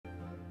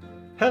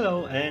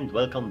Hello and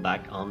welcome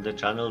back on the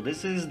channel.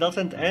 This is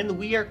Docent and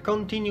we are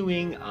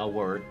continuing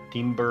our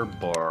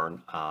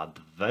Timberborn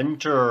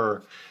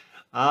adventure.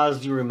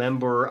 As you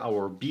remember,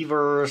 our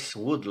beavers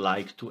would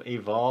like to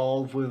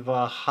evolve with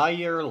a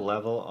higher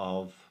level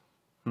of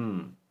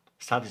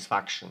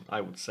satisfaction,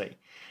 I would say.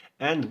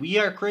 And we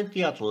are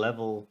currently at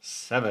level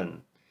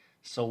 7.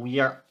 So we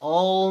are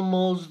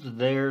almost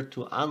there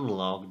to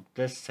unlock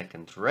the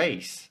second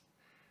race.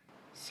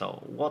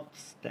 So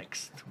what's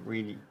next?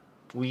 Really,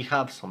 we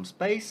have some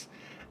space,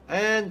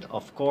 and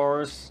of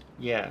course,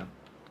 yeah,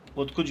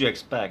 what could you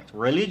expect?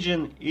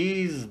 Religion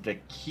is the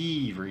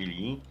key,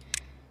 really.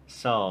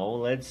 So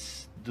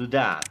let's do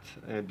that,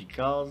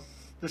 because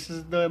this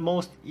is the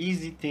most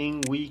easy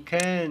thing we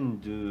can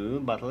do,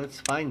 but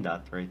let's find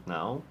that right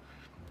now.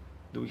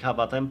 Do we have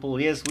a temple?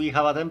 Yes, we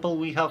have a temple.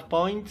 We have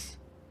points.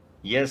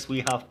 Yes,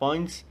 we have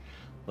points.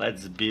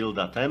 Let's build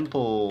a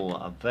temple,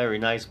 a very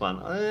nice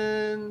one.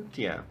 And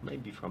yeah,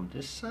 maybe from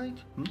this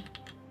side.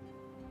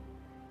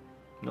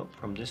 No,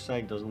 from this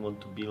side doesn't want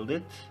to build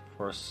it.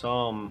 For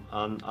some,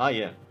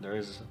 yeah, there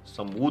is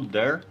some wood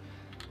there.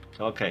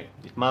 So, okay,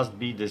 it must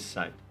be this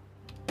side.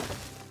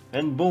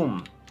 And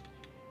boom,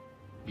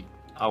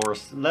 our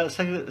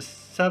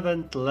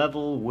 7th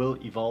level will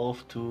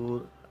evolve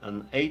to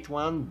an 8th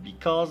one,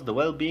 because the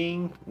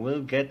well-being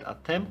will get a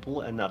temple,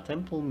 and a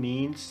temple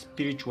means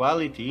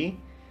spirituality,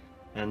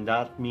 and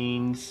that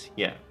means,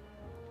 yeah,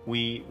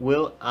 we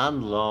will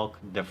unlock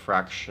the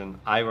fraction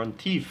Iron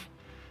Thief,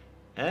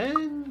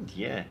 and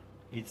yeah,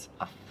 it's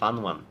a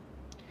fun one.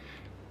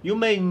 You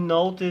may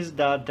notice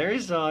that there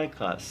is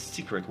like a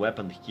secret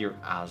weapon here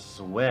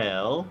as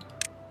well.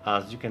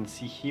 As you can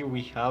see here,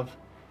 we have,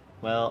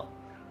 well,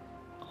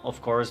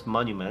 of course,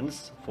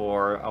 monuments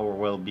for our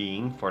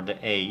well-being, for the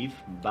Ave,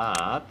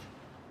 but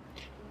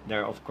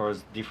there are of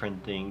course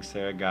different things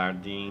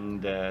regarding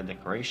the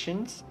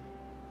decorations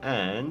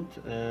and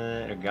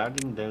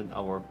regarding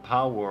our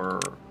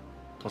power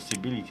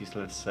possibilities,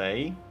 let's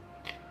say.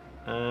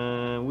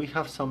 We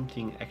have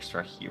something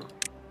extra here.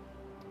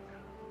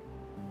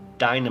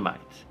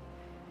 Dynamite.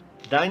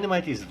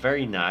 Dynamite is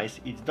very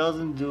nice. It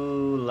doesn't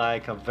do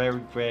like a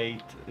very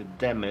great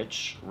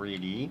damage,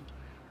 really.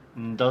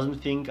 Don't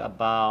think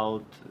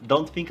about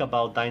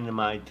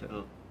dynamite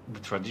the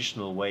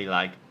traditional way,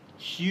 like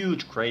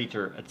huge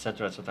crater,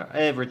 etc, etc.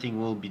 Everything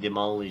will be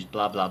demolished,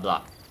 blah blah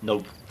blah.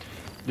 Nope.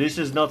 This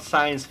is not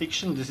science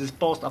fiction. This is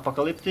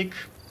post-apocalyptic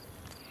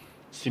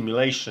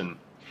simulation.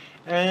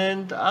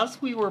 And as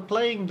we were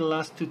playing the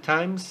last 2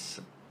 times,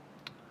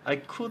 I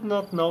could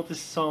not notice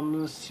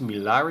some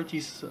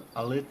similarities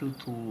a little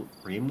to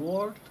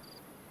Rimworld.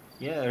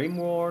 Yeah,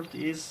 Rimworld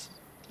is,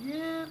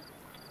 yeah,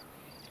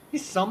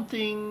 is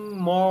something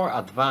more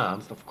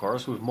advanced, of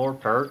course, with more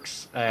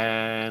perks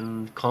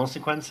and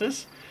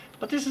consequences.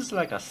 But this is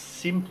like a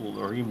simple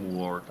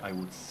Rimworld, I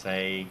would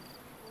say.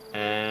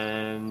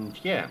 And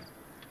yeah,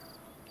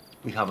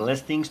 we have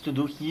less things to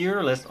do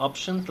here, less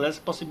options, less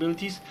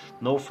possibilities.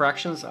 No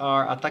fractions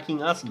are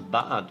attacking us,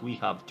 but we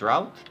have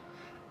drought.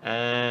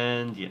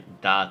 And yeah,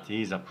 that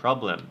is a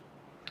problem.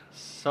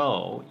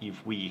 So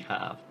if we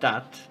have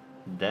that,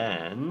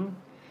 then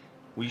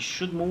we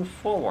should move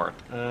forward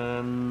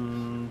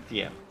and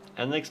yeah,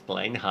 and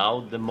explain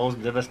how the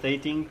most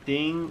devastating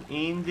thing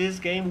in this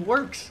game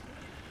works.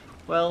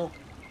 Well,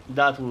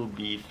 that will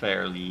be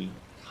fairly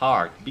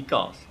hard,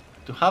 because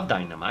to have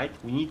dynamite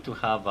we need to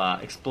have an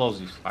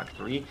explosives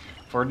factory.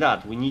 For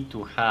that we need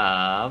to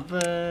have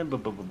a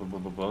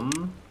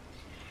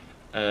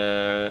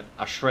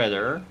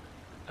shredder,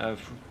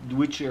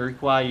 which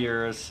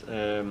requires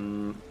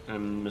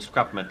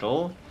scrap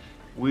metal,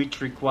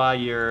 which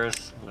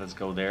requires, let's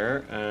go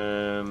there,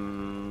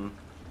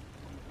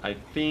 I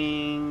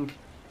think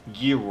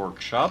gear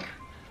workshop,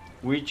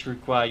 which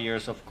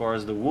requires of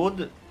course the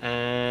wood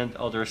and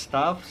other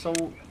stuff. So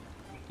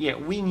yeah,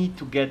 we need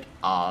to get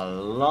a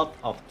lot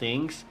of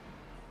things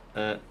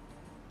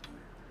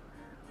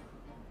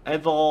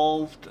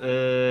evolved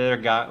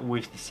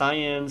with the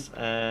science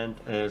and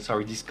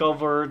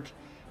discovered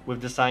with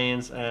the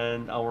science,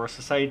 and our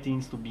society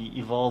needs to be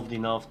evolved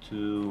enough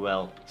to,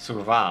 well,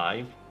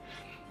 survive.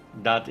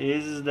 That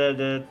is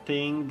the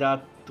thing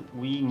that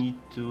we need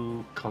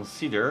to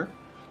consider.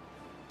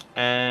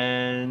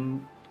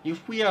 And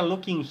if we are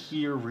looking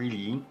here,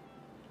 really,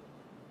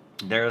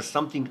 there is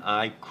something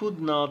I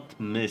could not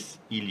miss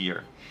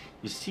earlier.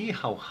 You see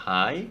how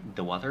high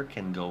the water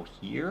can go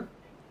here?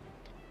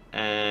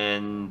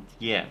 And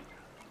yeah,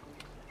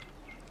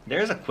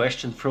 there's a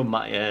question from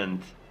my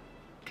end.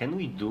 Can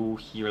we do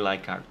here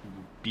like a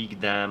big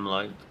dam,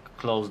 like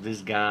close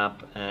this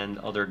gap and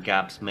other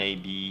gaps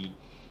maybe,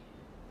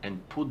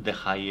 and put the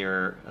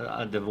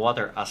the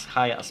water as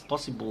high as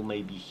possible,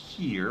 maybe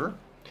here,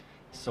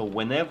 so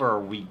whenever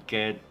we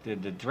get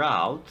the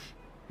drought,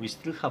 we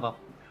still have a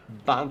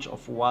bunch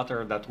of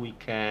water that we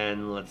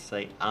can, let's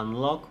say,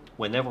 unlock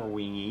whenever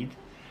we need.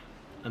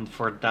 And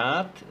for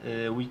that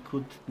we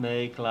could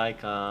make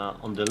like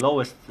on the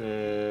lowest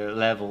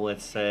level,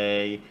 let's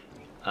say,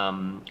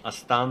 a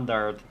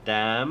standard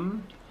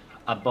dam,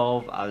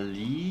 above a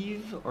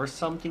leaf or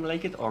something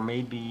like it, or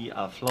maybe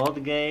a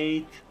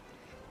floodgate.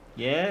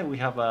 Yeah, we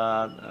have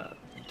a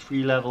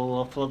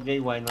 3-level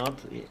floodgate, why not?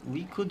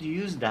 We could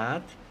use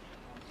that,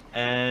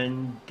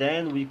 and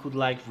then we could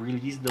like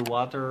release the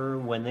water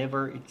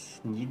whenever it's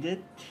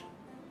needed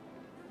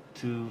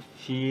to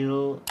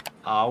fill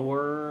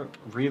our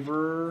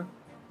river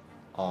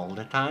all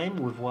the time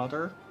with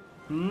water.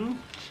 Hmm?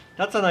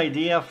 That's an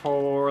idea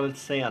for,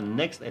 let's say, a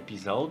next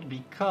episode,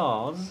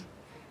 because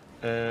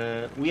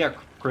we are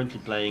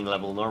currently playing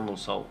level normal,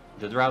 so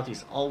the drought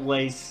is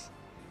always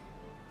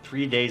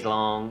 3 days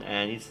long,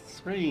 and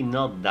it's really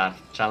not that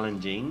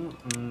challenging,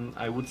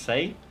 I would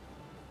say.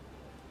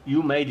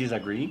 You may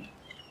disagree,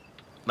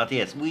 but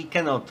yes, we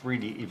cannot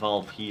really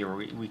evolve here.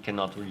 We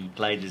cannot really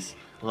play this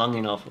long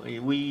enough.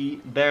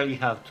 We barely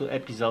have 2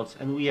 episodes,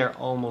 and we are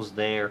almost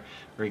there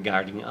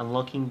regarding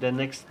unlocking the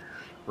next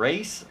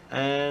race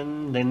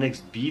and the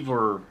next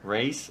beaver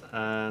race.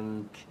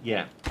 And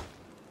yeah,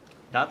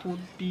 that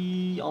would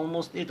be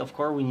almost it. Of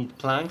course, we need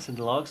planks and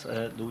logs.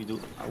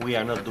 We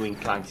are not doing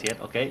planks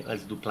yet. Okay,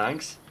 let's do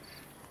planks.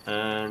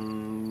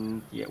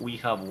 And yeah, we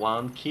have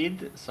one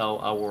kid, so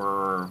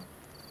our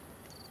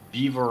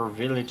beaver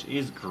village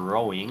is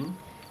growing,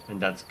 and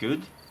that's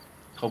good.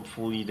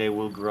 Hopefully they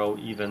will grow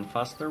even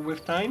faster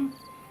with time.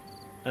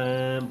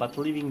 But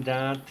leaving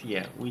that,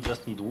 yeah, we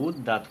just need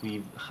wood that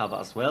we have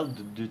as well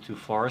due to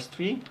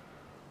forestry.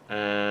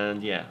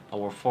 And yeah,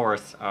 our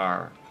forests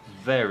are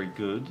very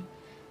good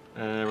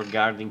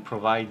regarding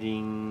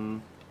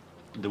providing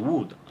the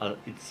wood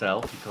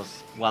itself,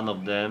 because one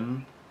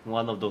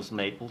of those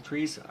maple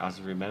trees, as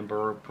you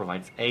remember,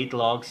 provides 8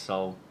 logs,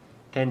 so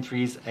 10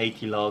 trees,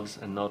 80 logs,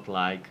 and not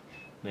like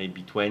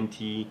maybe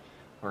 20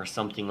 or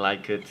something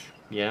like it.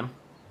 Yeah,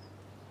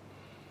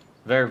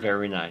 very,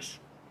 very nice.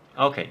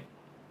 Okay,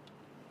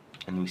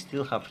 and we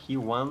still have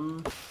here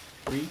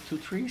 2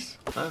 trees.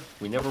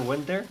 We never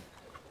went there.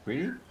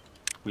 Really?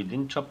 We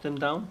didn't chop them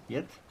down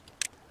yet?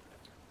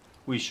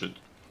 We should.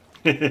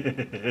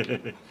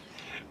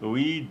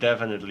 We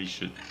definitely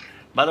should.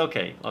 But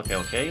okay.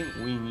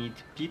 We need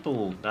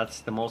people. That's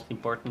the most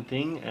important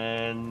thing.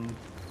 And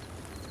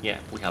yeah,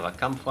 we have a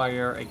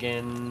campfire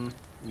again.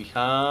 We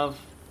have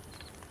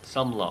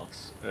some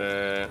logs.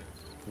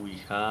 We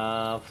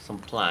have some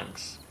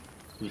planks.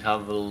 We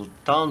have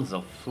tons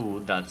of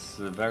food. That's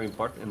very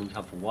important. And we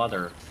have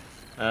water.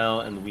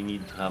 And we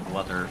need to have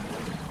water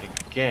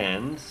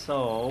again.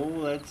 So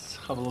let's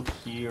have a look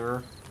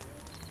here.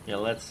 Yeah,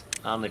 let's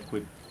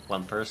unequip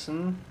one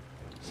person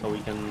so we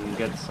can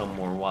get some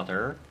more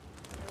water.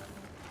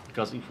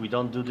 Because if we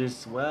don't do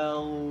this,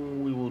 well,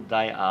 we will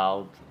die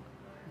out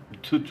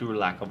due to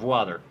lack of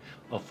water,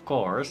 of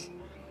course.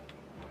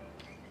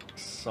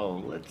 So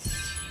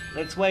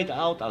let's wait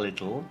out a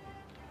little,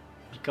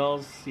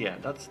 because yeah,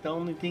 that's the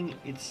only thing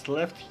it's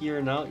left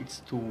here now. It's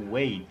to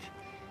wait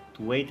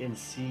and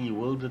see,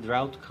 will the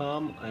drought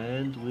come,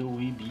 and will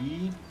we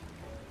be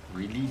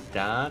really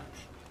that,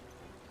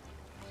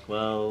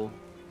 well,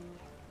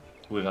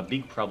 with a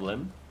big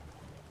problem,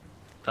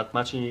 that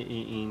much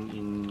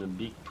in a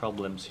big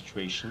problem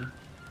situation?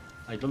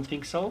 I don't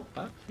think so,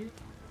 but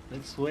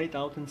let's wait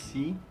out and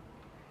see.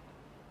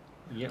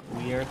 Yeah,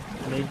 we are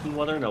making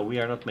water. No, we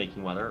are not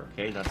making water.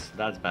 Okay,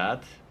 that's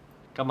bad.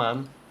 Come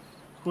on.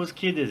 Whose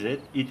kid is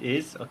it? It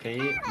is.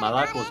 Okay,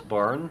 Malak was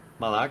born.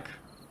 Malak.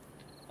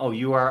 Oh,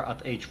 you are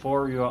at age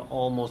 4. You are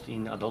almost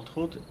in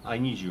adulthood. I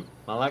need you.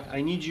 Malak,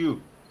 I need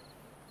you.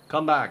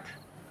 Come back.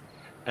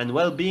 And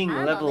well-being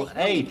level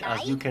 8,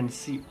 as you can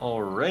see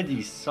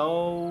already.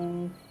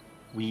 So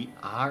we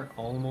are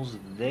almost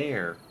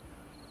there.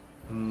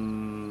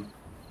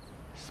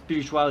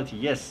 Spirituality,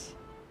 yes.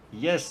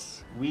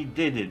 Yes, we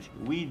did it.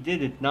 We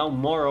did it. Now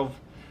more of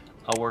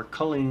our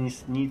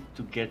colonies need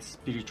to get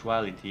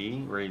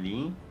spirituality,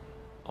 really.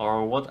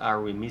 Or what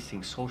are we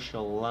missing?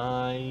 Social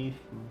life,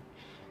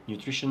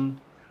 nutrition.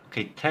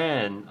 Okay,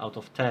 10 out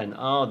of 10.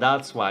 Oh,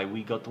 that's why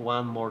we got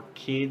one more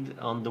kid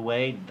on the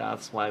way.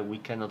 That's why we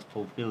cannot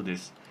fulfill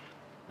this.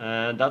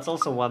 That's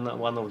also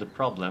one of the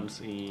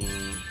problems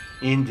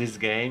in this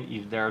game.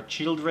 If there are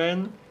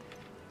children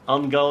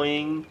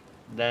ongoing,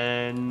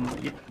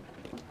 then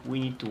we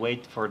need to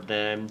wait for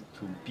them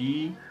to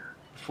be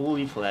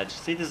fully fledged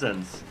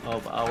citizens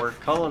of our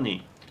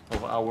colony,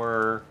 of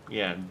our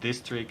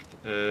district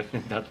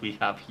that we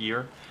have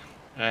here.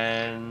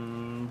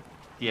 And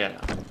yeah,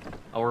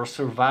 our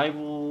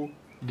survival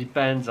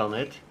depends on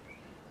it.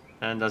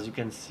 And as you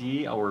can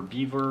see, our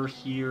beaver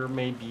here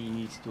maybe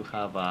needs to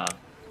have a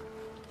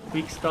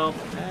quick stop,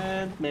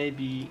 and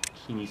maybe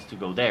he needs to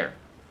go there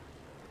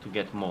to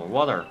get more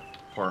water,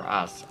 for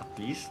us at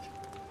least.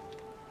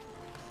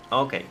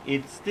 Okay,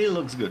 it still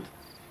looks good.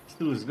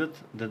 Still looks good.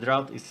 The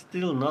drought is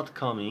still not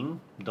coming.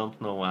 Don't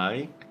know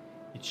why.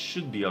 It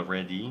should be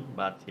already,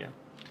 but yeah.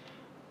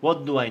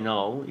 What do I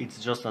know?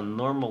 It's just a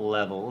normal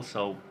level,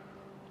 so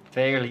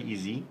fairly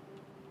easy.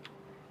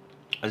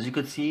 As you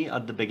could see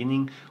at the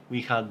beginning,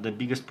 we had the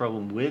biggest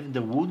problem with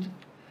the wood.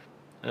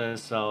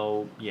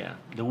 So yeah,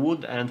 the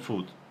wood and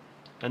food.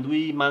 And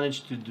we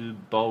managed to do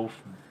both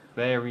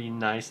very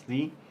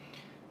nicely.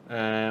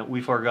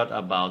 We forgot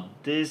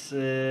about this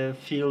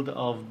field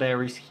of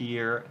berries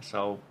here,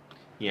 so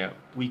yeah,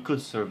 we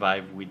could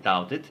survive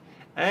without it.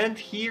 And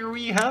here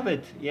we have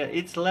it. Yeah,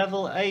 it's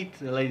level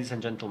 8, ladies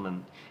and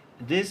gentlemen.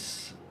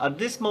 This at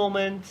this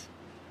moment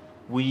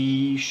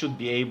we should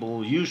be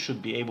able, you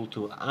should be able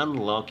to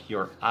unlock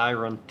your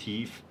Iron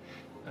Thief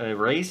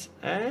race,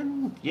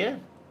 and yeah,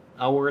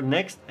 our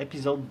next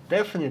episode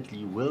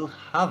definitely will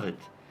have it.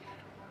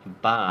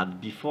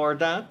 But before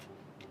that,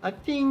 I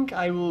think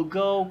I will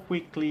go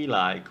quickly,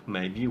 like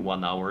maybe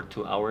 1 hour,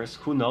 2 hours,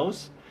 who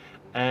knows,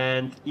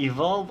 and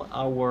evolve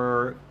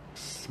our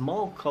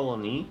small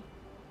colony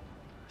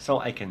so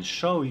I can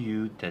show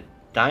you the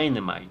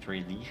dynamite,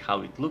 really,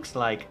 how it looks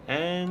like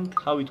and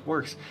how it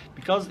works,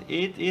 because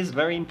it is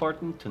very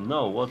important to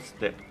know what's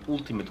the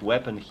ultimate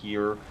weapon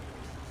here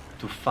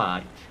to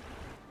fight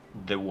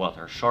the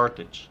water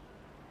shortage.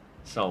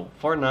 So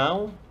for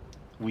now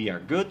we are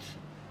good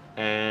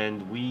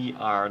and we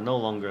are no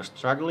longer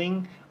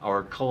struggling.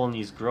 Our colony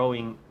is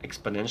growing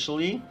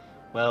exponentially.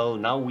 Well,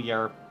 now we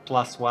are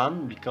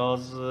 +1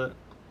 because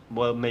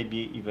well,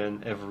 maybe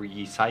even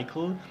every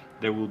cycle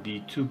there will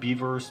be 2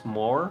 beavers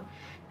more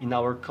in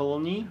our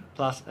colony.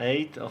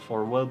 +8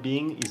 for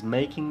well-being is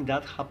making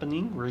that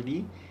happening,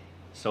 really.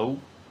 So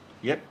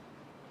yep,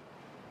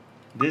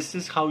 this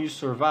is how you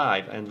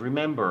survive. And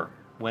remember,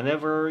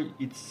 whenever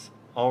it's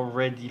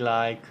already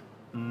like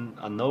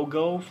a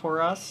no-go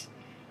for us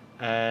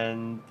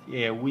and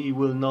yeah, we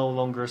will no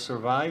longer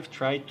survive,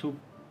 try to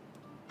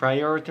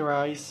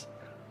prioritize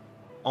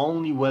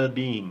only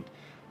well-being.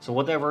 So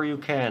whatever you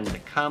can, the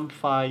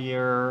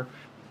campfire,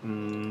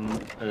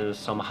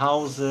 some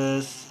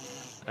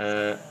houses,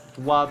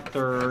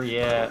 water,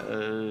 yeah,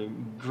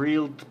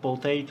 grilled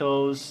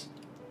potatoes,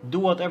 do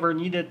whatever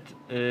needed,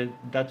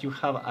 that you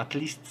have at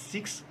least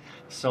 6,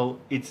 so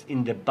it's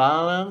in the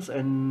balance,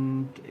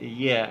 and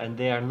yeah, and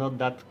they are not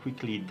that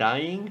quickly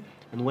dying.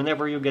 And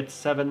whenever you get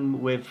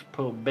 7 with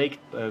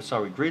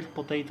grilled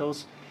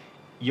potatoes,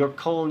 your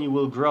colony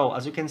will grow.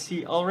 As you can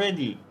see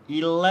already,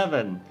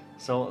 11.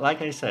 So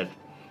like I said,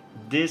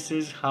 this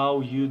is how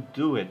you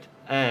do it.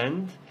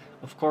 And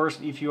of course,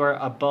 if you are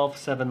above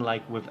 7,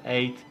 like with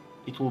 8,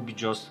 it will be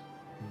just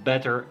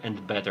better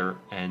and better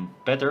and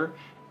better.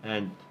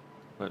 And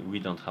we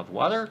don't have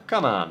water?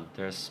 Come on,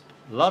 there's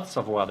lots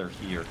of water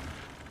here.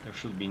 There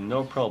should be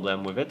no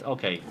problem with it.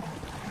 Okay,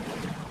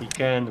 we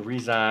can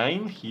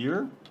resign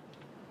here.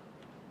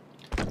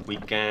 We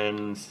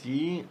can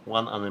see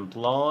 1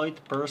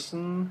 unemployed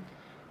person.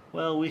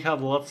 Well, we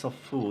have lots of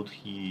food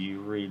here,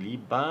 really,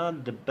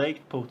 but the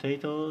baked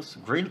potatoes,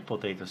 grilled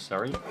potatoes,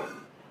 sorry,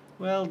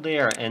 well, they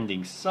are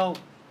ending. So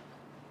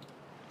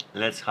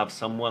let's have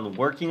someone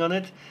working on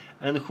it.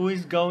 And who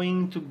is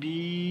going to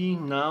be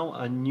now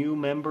a new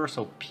member?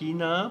 So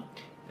Pina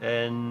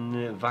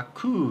and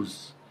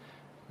Vakus.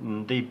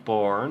 They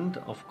born,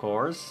 of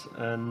course.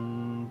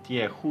 And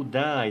yeah, who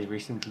died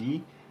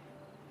recently?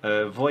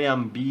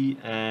 Voyambi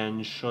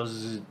and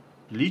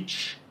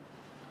Shozlich.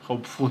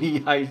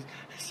 Hopefully I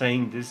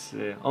saying this.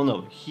 Oh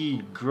no,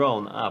 he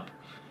grown up.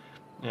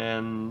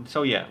 And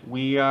so yeah,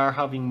 we are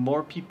having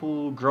more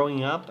people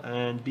growing up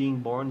and being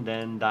born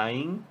than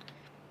dying.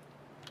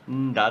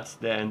 That's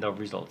the end of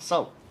results.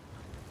 So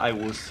I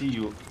will see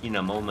you in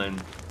a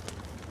moment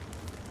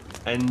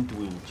and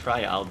we will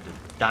try out the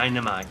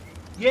dynamite.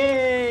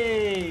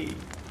 Yay!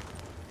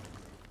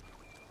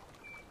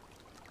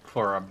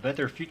 For a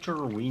better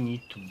future we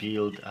need to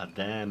build a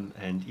dam,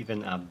 and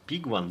even a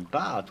big one.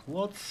 But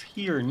what's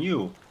here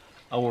new?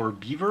 Our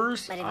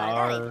beavers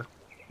are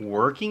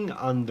working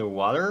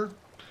underwater?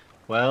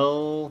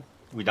 Well,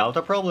 without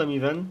a problem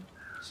even.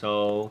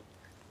 So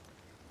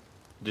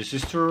this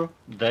is true,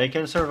 they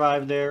can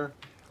survive there.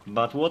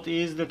 But what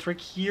is the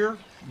trick here?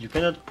 You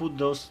cannot put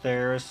those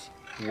stairs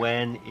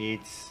when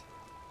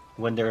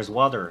there's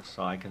water.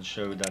 So I can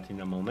show you that in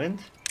a moment.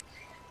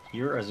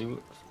 Here, as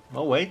you...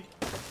 Oh wait,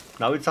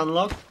 now it's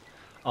unlocked.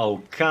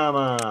 Oh come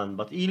on,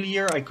 but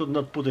earlier I could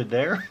not put it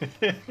there.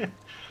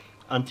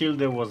 Until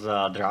there was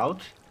a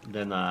drought.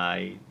 Then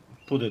I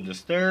put it the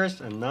stairs,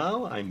 and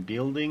now I'm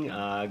building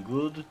a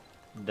good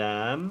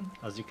dam,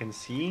 as you can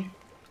see.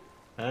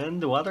 And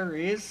the water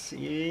is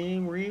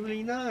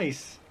really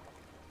nice.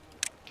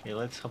 Okay,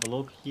 let's have a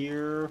look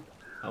here.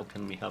 How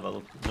can we have a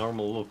look?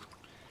 Normal look.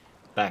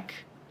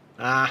 Back.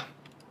 Ah,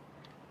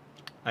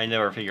 I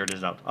never figured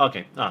this out.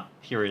 Okay,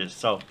 here it is.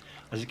 So,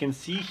 as you can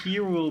see,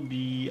 here will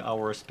be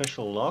our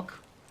special lock.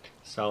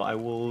 So I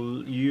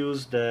will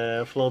use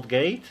the float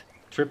gate,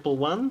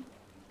 111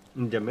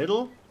 in the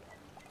middle.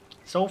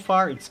 So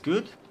far it's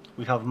good.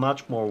 We have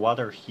much more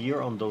water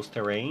here on those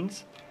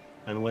terrains.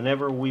 And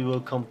whenever we will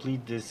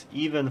complete this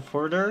even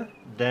further,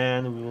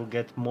 then we will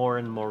get more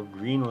and more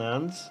green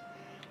lands.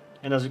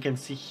 And as you can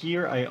see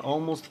here, I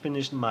almost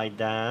finished my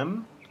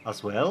dam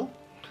as well.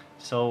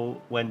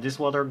 So when this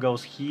water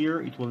goes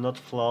here, it will not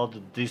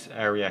flood this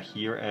area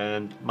here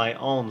and my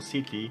own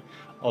city,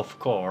 of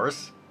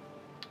course.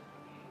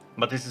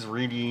 But this is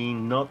really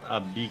not a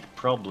big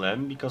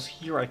problem, because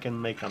here I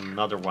can make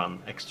another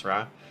one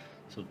extra.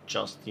 so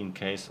just in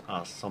case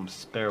some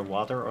spare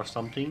water or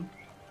something.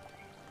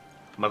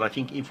 But I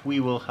think if we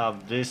will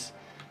have this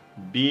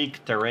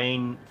big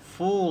terrain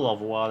full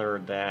of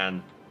water,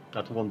 then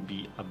that won't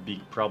be a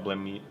big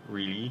problem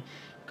really,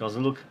 because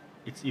look,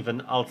 it's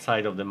even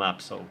outside of the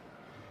map. So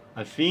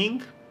I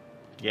think,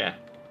 yeah,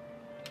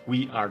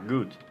 we are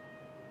good.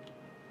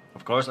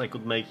 Of course, I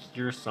could make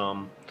here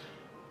some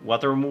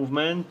water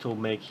movement to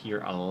make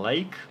here a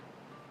lake.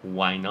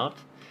 Why not?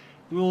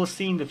 We will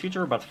see in the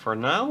future, but for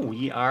now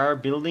we are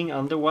building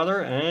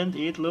underwater and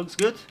it looks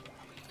good.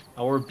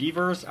 Our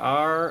beavers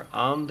are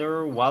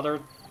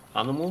underwater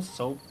animals,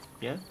 so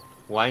yeah,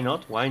 why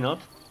not? Why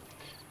not?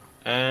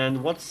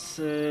 And what's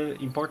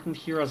important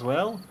here as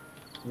well,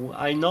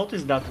 I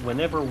noticed that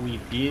whenever we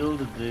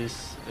build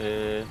this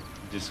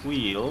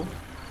wheel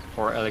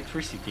for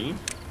electricity,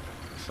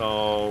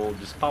 so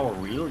this power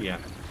wheel, yeah,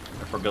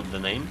 I forgot the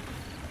name,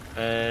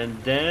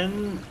 and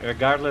then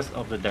regardless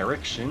of the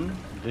direction,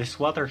 this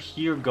water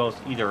here goes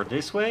either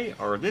this way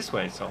or this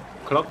way, so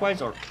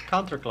clockwise or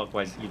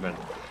counterclockwise even,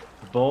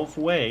 both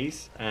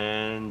ways.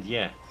 And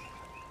yeah,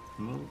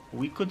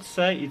 we could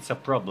say it's a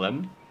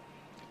problem.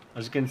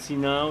 As you can see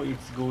now,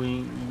 it's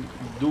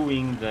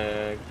doing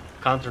the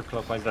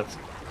counterclockwise, that's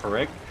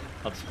correct,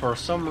 but for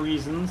some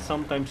reason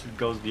sometimes it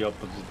goes the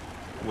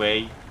opposite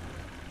way.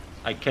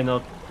 I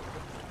cannot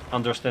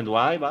understand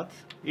why, but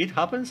it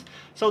happens.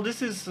 So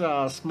this is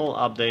a small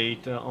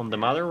update on the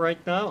matter right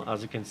now.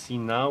 As you can see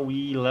now,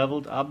 we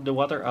leveled up the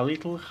water a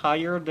little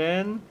higher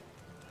than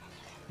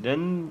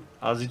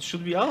as it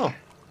should be. Oh,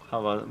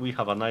 we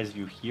have a nice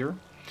view here.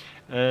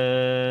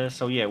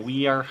 So yeah,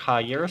 we are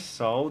higher,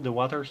 so the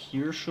water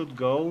here should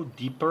go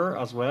deeper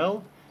as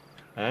well,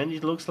 and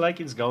it looks like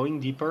it's going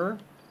deeper.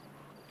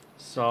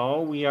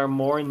 So we are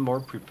more and more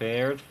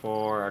prepared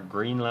for a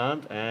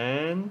Greenland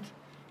and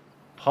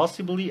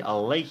possibly a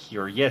lake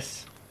here.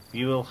 Yes,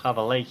 we will have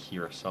a lake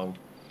here, so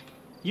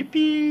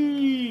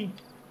yippee!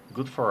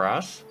 Good for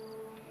us.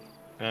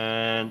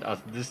 And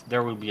as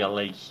there will be a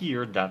lake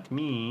here, that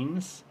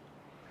means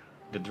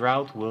the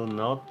drought will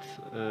not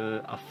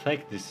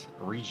affect this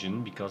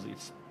region because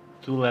it's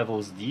 2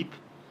 levels deep,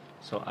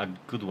 so a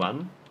good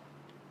one.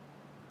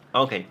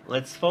 Okay,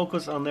 let's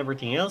focus on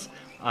everything else.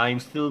 I'm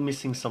still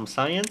missing some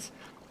science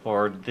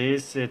for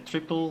this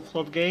triple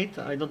floodgate.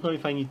 I don't know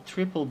if I need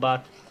triple,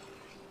 but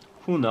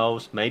who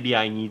knows, maybe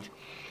I need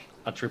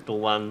a triple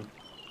one.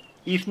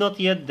 If not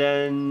yet,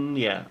 then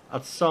yeah,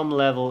 at some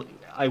level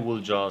I will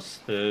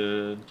just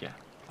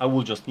I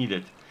will just need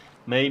it.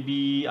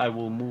 Maybe I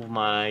will move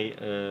my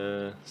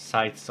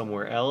site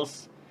somewhere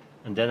else,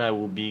 and then I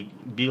will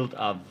build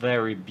a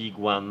very big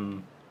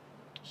one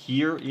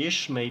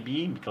here-ish,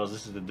 maybe, because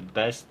this is the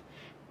best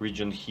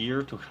region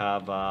here to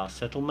have a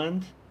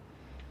settlement.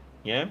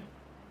 Yeah,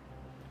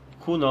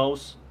 who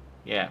knows?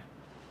 Yeah,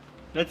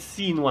 let's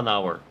see in 1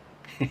 hour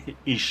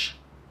ish.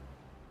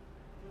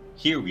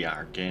 Here we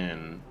are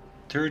again.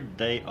 3rd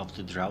day of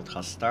the drought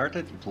has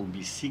started. It will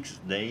be 6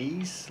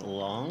 days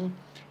long.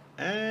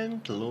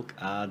 And look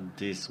at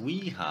this,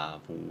 we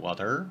have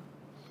water,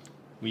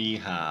 we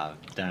have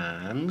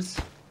dams,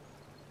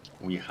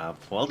 we have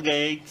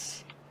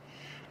floodgates,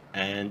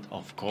 and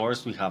of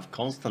course we have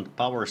constant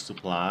power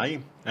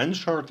supply and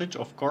shortage,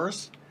 of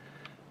course.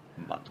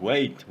 But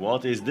wait,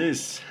 what is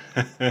this?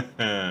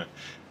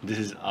 This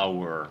is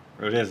our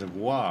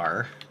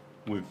reservoir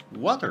with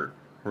water,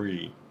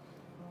 really.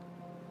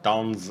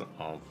 Tons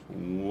of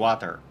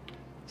water.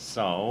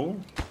 So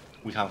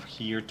we have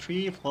here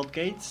 3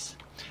 floodgates.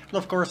 And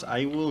of course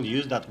I will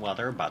use that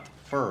water, but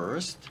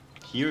first,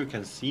 here you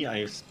can see I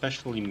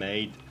especially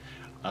made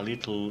a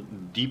little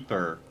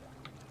deeper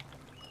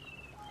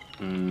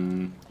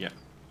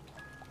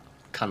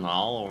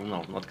canal, or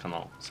no, not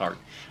canal, sorry,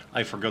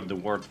 I forgot the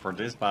word for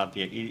this, but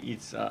yeah,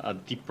 it's a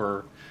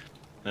deeper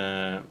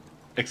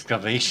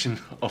excavation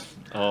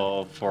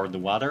for the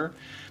water.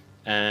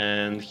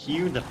 And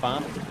here the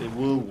pump, it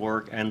will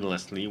work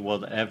endlessly,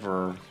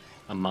 whatever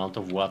amount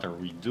of water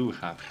we do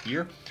have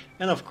here.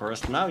 And of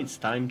course now it's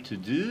time to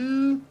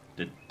do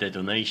the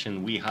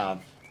detonation. We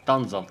have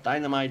tons of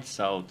dynamite,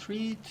 so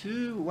 3,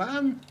 2,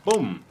 1,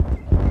 boom!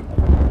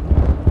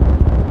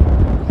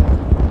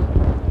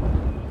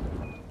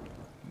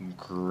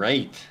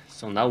 Great,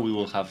 so now we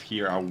will have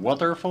here a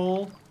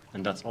waterfall,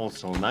 and that's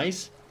also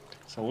nice.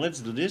 So let's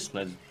do this,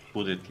 let's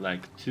put it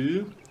like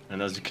 2,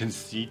 and as you can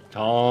see,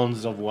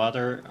 tons of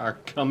water are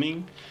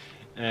coming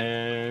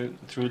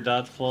through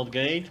that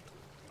floodgate.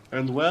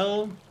 And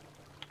well,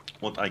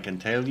 what I can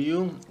tell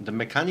you, the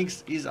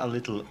mechanics is a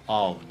little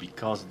odd,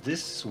 because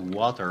this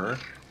water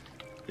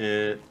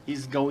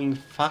is going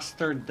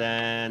faster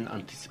than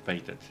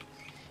anticipated.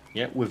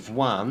 Yeah, with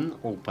one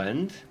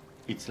opened,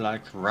 it's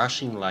like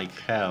rushing like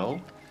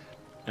hell,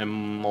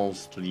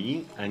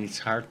 mostly, and it's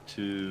hard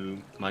to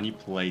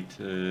manipulate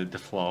the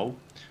flow.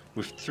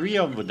 With 3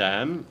 of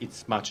them,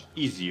 it's much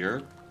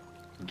easier,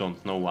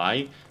 don't know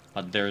why,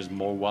 but there's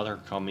more water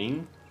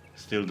coming.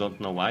 Still don't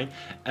know why.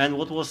 And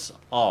what was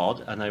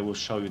odd, and I will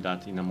show you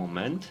that in a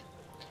moment.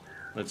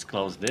 Let's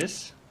close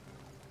this.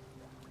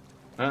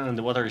 And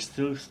the water is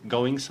still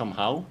going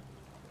somehow.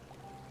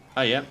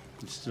 Ah, yeah,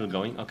 it's still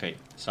going. Okay,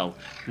 so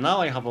now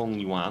I have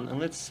only one, and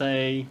let's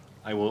say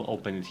I will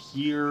open it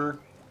here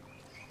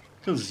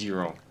till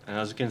 0. And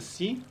as you can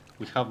see,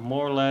 we have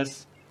more or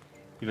less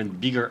even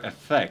bigger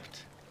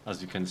effect,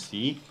 as you can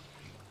see,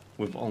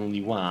 with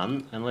only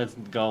one. And let's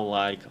go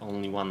like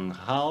only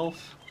 1.5,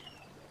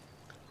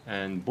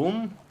 and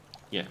boom.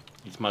 Yeah,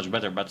 it's much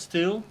better, but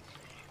still,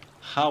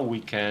 how we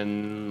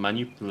can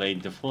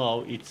manipulate the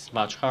flow, it's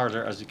much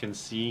harder. As you can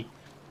see,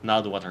 now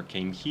the water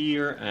came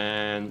here,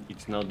 and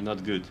it's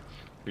not good.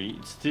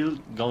 It's still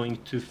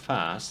going too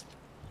fast,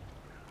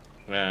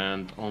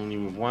 and only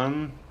with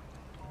one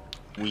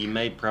we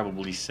may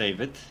probably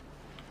save it.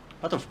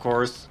 But of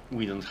course,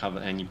 we don't have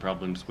any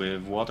problems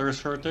with water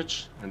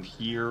shortage. And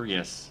here,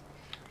 yes,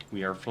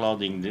 we are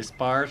flooding this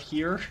part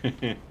here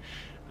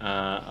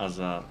as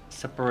a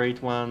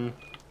separate one.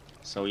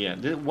 So yeah,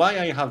 why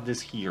I have this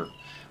here?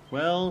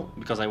 Well,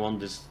 because I want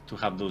this to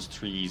have those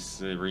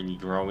trees really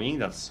growing.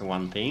 That's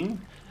one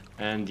thing.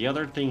 And the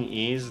other thing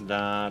is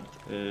that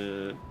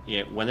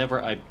yeah,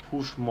 whenever I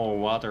push more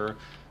water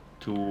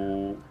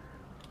to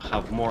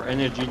have more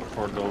energy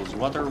for those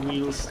water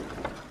wheels,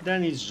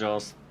 then it's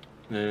just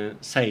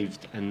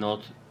saved and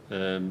not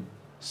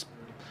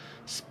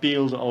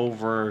spilled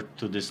over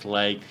to this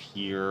lake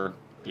here.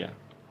 Yeah,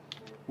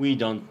 we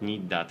don't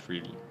need that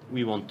really.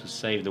 We want to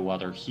save the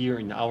water here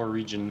in our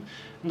region.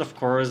 And of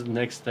course,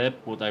 next step,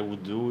 what I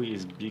would do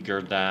is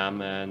bigger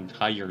dam and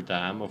higher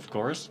dam, of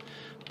course.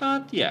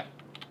 But yeah,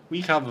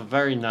 we have a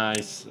very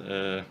nice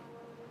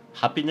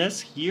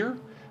happiness here,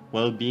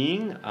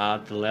 well-being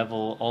at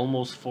level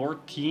almost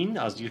 14.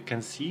 As you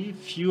can see,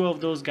 few of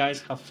those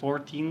guys have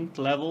 14th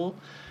level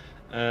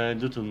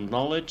due to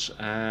knowledge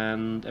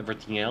and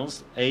everything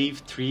else.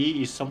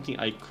 AVE3 is something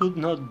I could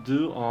not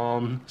do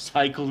on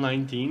cycle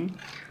 19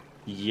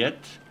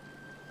 yet.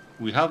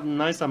 We have a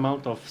nice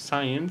amount of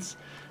science,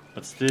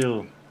 but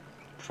still,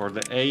 for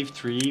the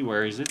AVE3,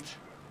 where is it?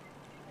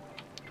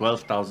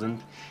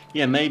 12,000.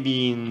 Yeah,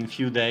 maybe in a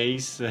few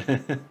days,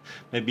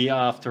 maybe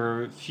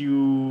after a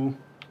few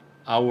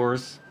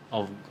hours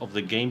of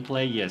the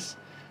gameplay, yes,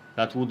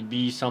 that would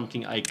be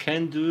something I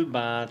can do,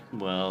 but,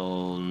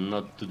 well,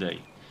 not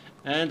today.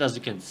 And as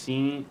you can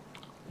see,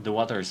 the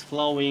water is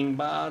flowing,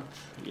 but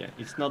yeah,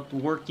 it's not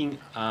working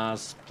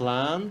as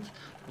planned.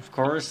 Of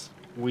course,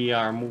 we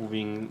are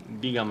moving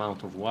big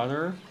amount of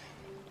water,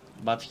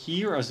 but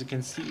here, as you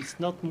can see, it's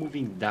not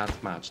moving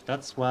that much.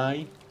 That's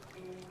why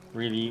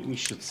really we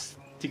should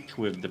stick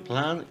with the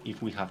plan.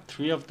 If we have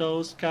 3 of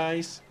those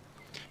guys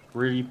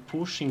really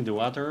pushing the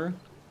water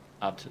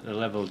at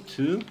level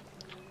 2,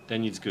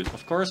 then it's good.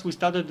 Of course, we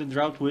started the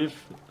drought with,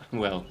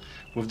 well,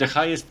 with the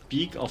highest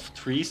peak of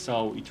 3,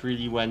 so it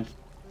really went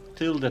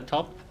till the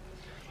top.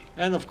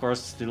 And of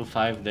course, still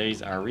 5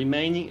 days are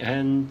remaining,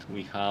 and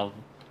we have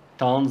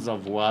tons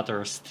of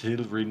water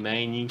still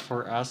remaining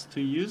for us to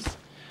use.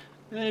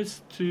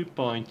 It's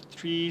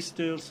 2.3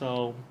 still,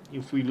 so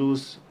if we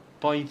lose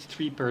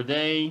 0.3 per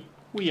day,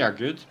 we are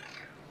good.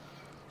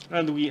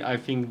 And I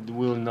think,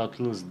 will not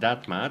lose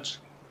that much.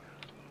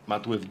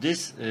 But with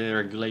this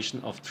regulation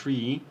of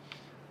 3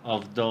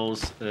 of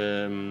those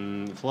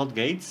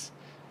floodgates,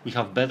 we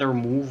have better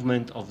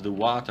movement of the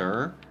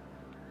water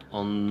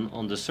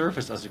on the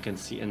surface, as you can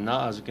see. And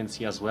now, as you can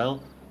see as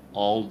well,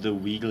 all the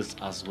wheels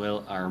as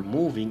well are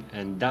moving,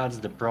 and that's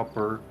the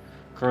proper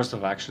course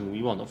of action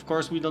we want. Of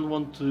course, we don't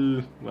want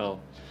to,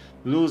 well,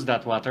 lose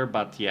that water,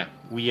 but yeah,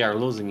 we are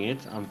losing it,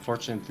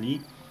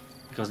 unfortunately,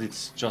 because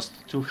it's just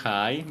too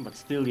high. But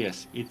still,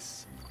 yes,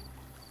 it's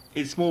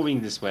moving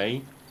this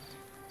way.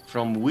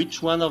 From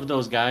which one of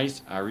those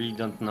guys, I really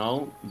don't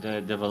know.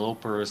 The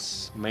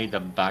developers made a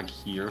bug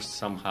here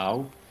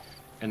somehow,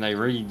 and I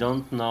really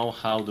don't know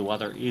how the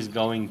water is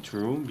going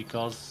through,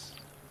 because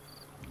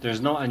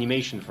there's no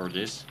animation for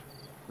this,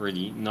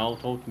 really,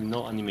 totally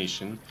no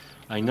animation.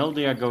 I know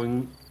they are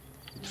going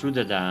through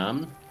the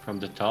dam from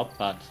the top,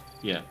 but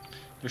yeah,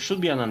 there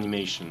should be an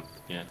animation,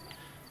 yeah.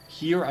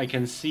 Here I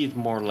can see it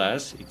more or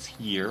less, it's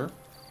here.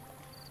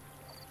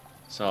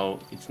 So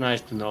it's nice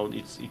to know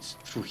it's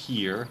through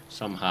here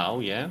somehow,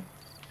 yeah.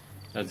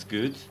 That's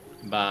good,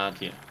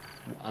 but yeah,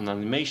 an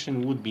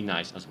animation would be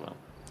nice as well.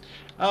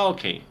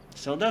 Okay,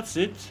 so that's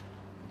it.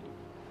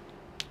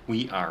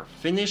 We are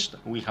finished.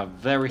 We have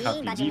very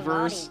happy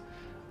beavers,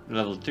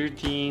 level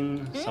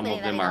 13, some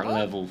of them are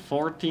level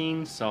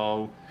 14,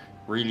 so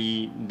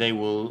really they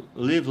will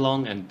live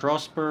long and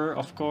prosper,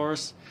 of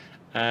course.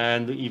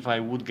 And if I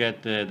would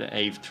get the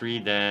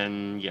AVE3,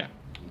 then yeah,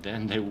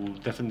 then they will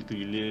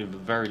definitely live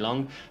very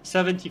long.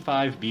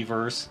 75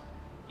 beavers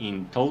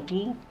in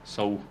total,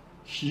 so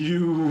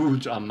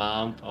huge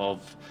amount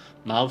of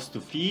mouths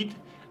to feed,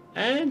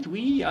 and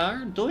we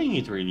are doing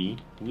it really.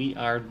 We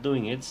are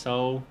doing it,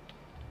 so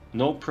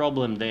no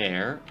problem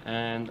there.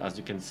 And as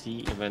you can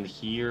see, even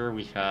here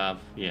we have,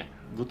 yeah,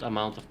 good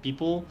amount of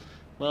people.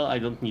 Well, I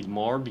don't need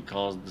more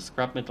because the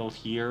scrap metal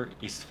here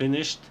is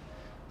finished.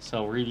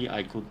 So really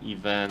I could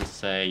even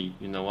say,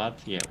 you know what,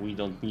 yeah, we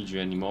don't need you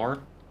anymore.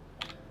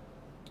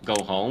 Go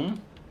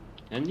home.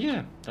 And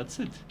yeah, that's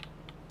it.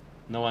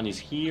 No one is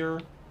here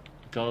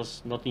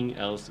because nothing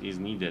else is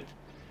needed.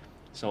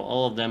 So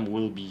all of them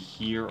will be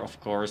here, of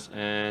course,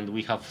 and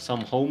we have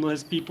some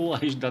homeless people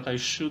that I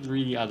should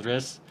really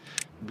address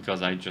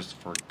because I just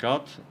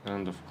forgot,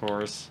 and of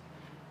course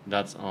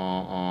that's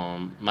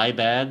on my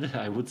bad,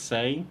 I would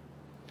say.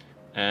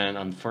 And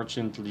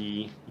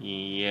unfortunately,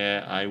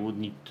 yeah, I would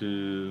need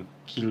to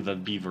kill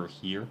that beaver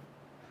here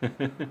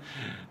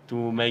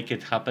to make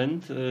it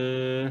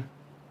happen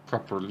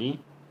properly.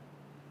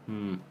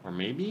 Or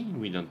maybe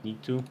we don't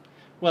need to.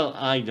 Well,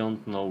 I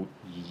don't know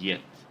yet,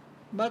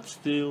 but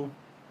still,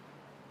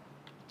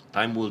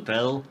 time will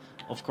tell,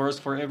 of course,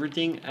 for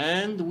everything,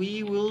 and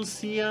we will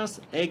see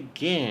us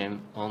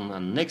again on the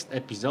next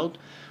episode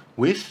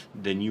with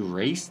the new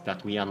race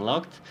that we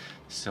unlocked,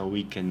 so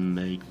we can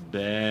make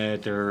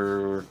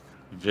better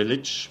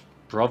village,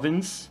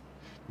 province,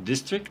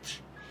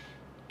 district.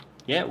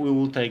 Yeah, we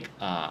will take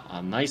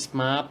a nice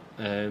map,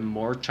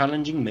 more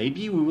challenging.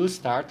 Maybe we will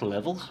start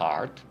level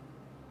hard.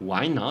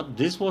 Why not?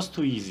 This was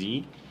too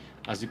easy.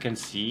 As you can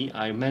see,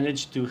 I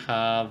managed to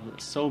have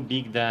so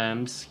big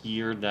dams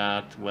here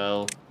that,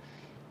 well,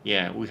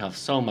 yeah, we have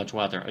so much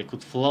water. I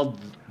could flood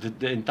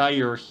the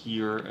entire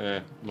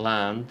here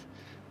land,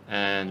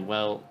 and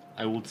well,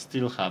 I would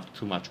still have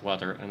too much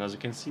water. And as you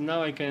can see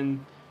now, I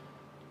can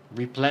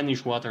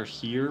replenish water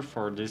here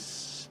for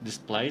this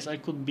place. I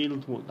could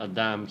build a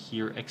dam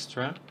here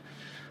extra.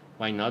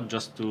 Why not?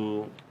 Just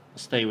to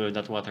stay with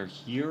that water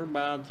here,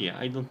 but yeah,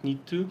 I don't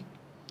need to.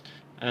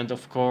 And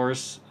of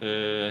course,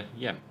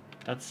 yeah,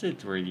 that's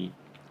it really.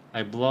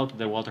 I blocked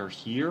the water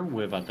here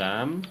with a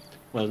dam.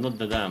 Well, not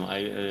the dam,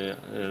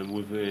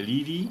 with a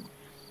levee.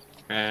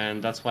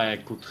 And that's why I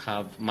could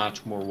have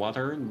much more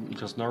water,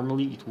 because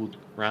normally it would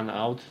run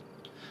out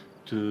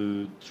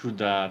through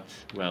that,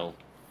 well,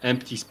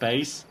 empty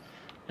space.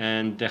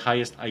 And the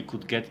highest I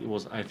could get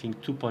was, I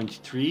think,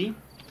 2.3.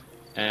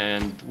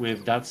 And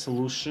with that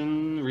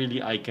solution,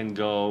 really I can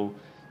go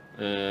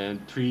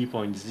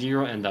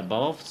 3.0 and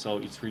above, so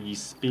it's really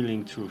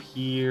spilling through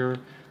here,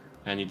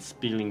 and it's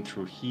spilling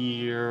through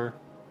here,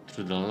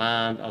 through the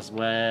land as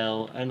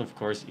well, and of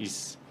course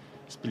is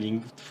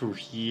spilling through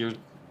here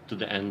to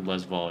the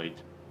endless void.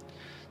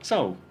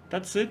 So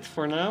that's it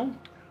for now.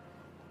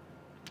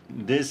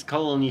 This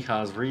colony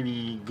has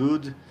really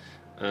good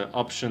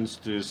options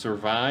to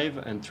survive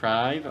and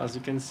thrive. As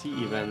you can see,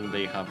 even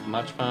they have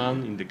much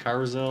fun in the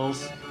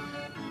carousels.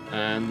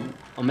 And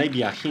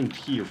maybe a hint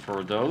here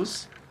for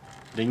those: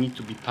 they need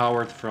to be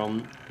powered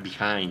from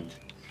behind.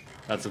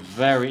 That's a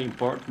very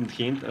important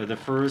hint. The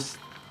first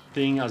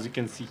thing, as you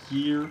can see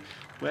here,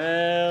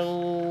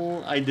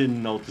 well, I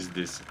didn't notice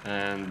this,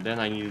 and then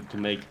I needed to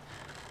make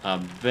a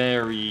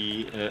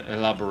very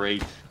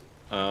elaborate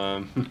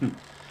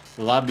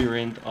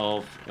labyrinth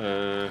of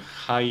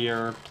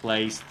higher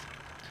placed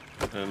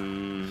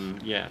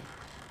yeah,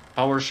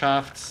 power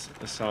shafts.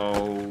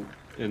 So,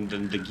 and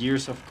then the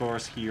gears, of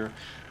course, here.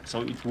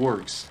 So it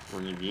works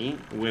really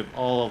with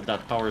all of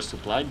that power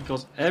supply,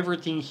 because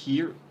everything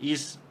here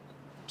is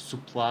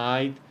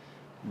supplied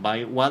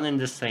by one and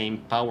the same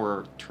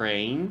power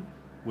train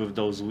with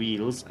those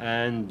wheels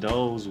and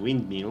those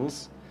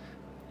windmills.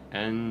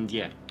 And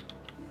yeah,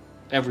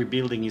 every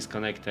building is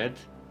connected.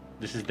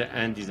 This is the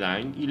end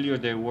design. Earlier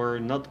they were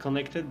not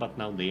connected, but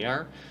now they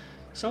are.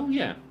 So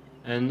yeah,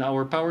 and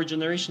our power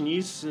generation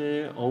is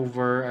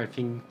over, I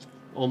think,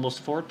 almost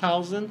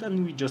 4,000,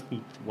 and we just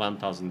need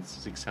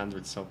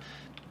 1,600, so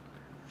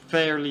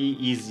fairly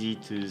easy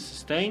to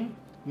sustain.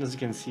 And as you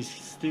can see,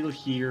 still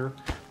here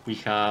we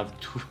have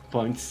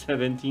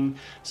 2.17.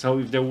 So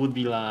if there would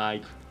be,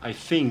 like, I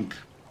think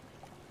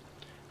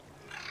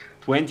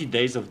 20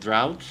 days of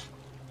drought,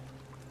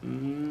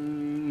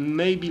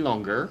 maybe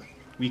longer,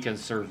 we can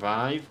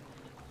survive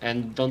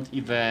and don't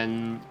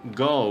even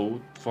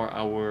go for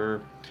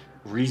our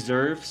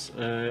reserves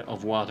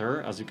of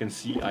water. As you can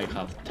see, I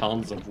have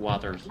tons of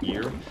water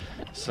here,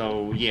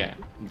 so yeah,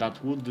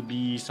 that would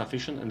be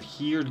sufficient. And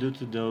here, due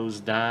to those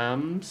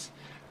dams,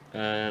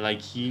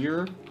 like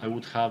here, I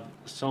would have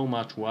so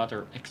much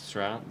water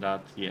extra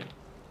that yeah,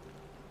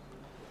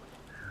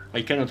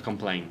 I cannot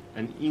complain.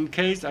 And in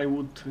case I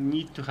would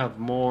need to have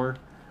more,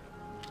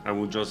 I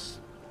would just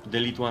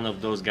delete one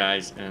of those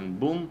guys and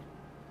boom,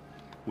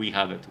 we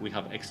have it. We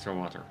have extra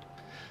water.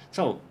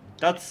 So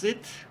that's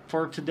it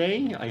for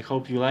today. I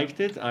hope you liked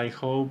it. I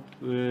hope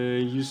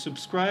you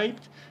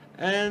subscribed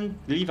and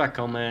leave a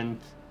comment.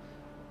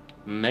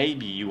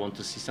 Maybe you want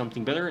to see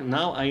something better.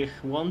 Now I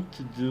want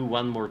to do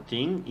one more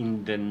thing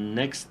in the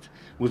next,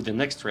 with the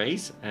next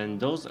race, and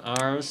those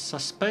are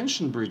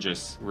suspension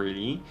bridges,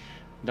 really.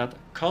 That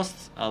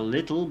costs a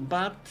little,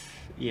 but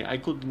yeah, I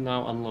could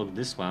now unlock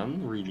this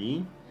one,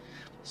 really.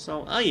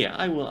 So yeah,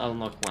 I will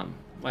unlock one.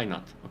 Why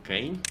not?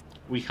 Okay,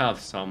 we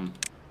have some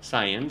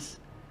science.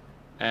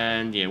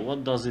 And yeah,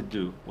 what does it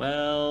do?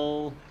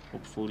 Well,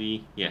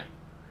 hopefully, yeah,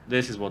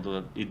 this is what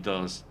it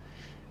does.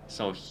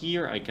 So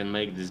here I can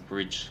make this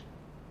bridge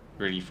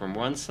really from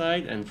one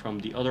side, and from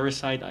the other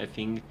side I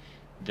think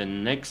the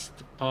next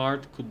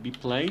part could be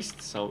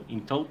placed. So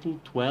in total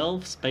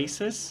 12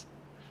 spaces,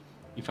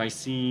 if I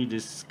see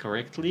this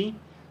correctly.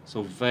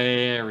 So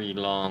very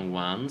long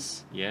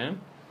ones, yeah.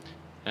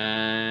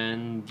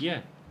 And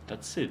yeah,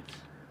 that's it.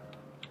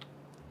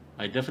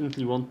 I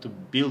definitely want to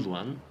build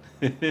one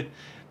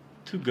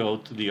to go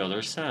to the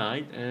other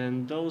side,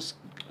 and those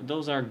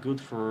are good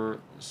for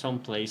some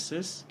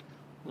places.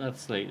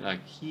 Let's say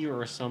like here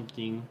or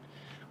something.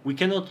 We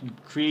cannot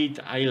create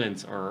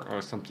islands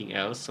or something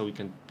else, so we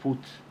can put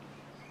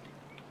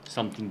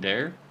something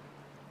there.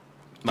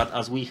 But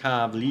as we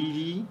have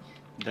Levee,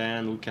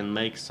 then we can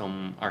make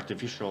some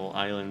artificial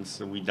islands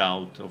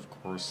without, of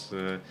course,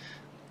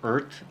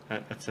 earth,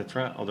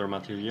 etc., other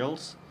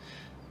materials.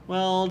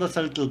 Well, that's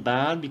a little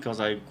bad because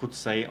I could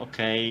say,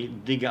 okay,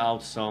 dig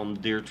out some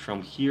dirt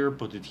from here,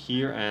 put it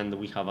here, and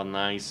we have a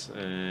nice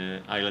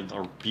island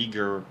or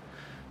bigger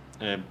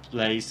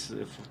place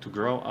to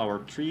grow our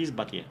trees.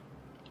 But yeah,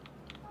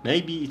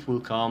 maybe it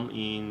will come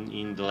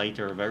in the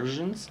later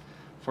versions.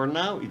 For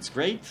now, it's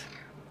great.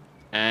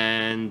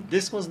 And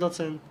this was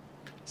Dotson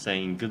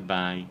saying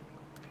goodbye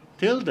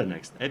till the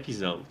next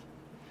episode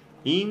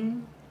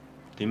in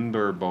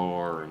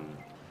Timberborn.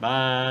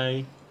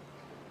 Bye!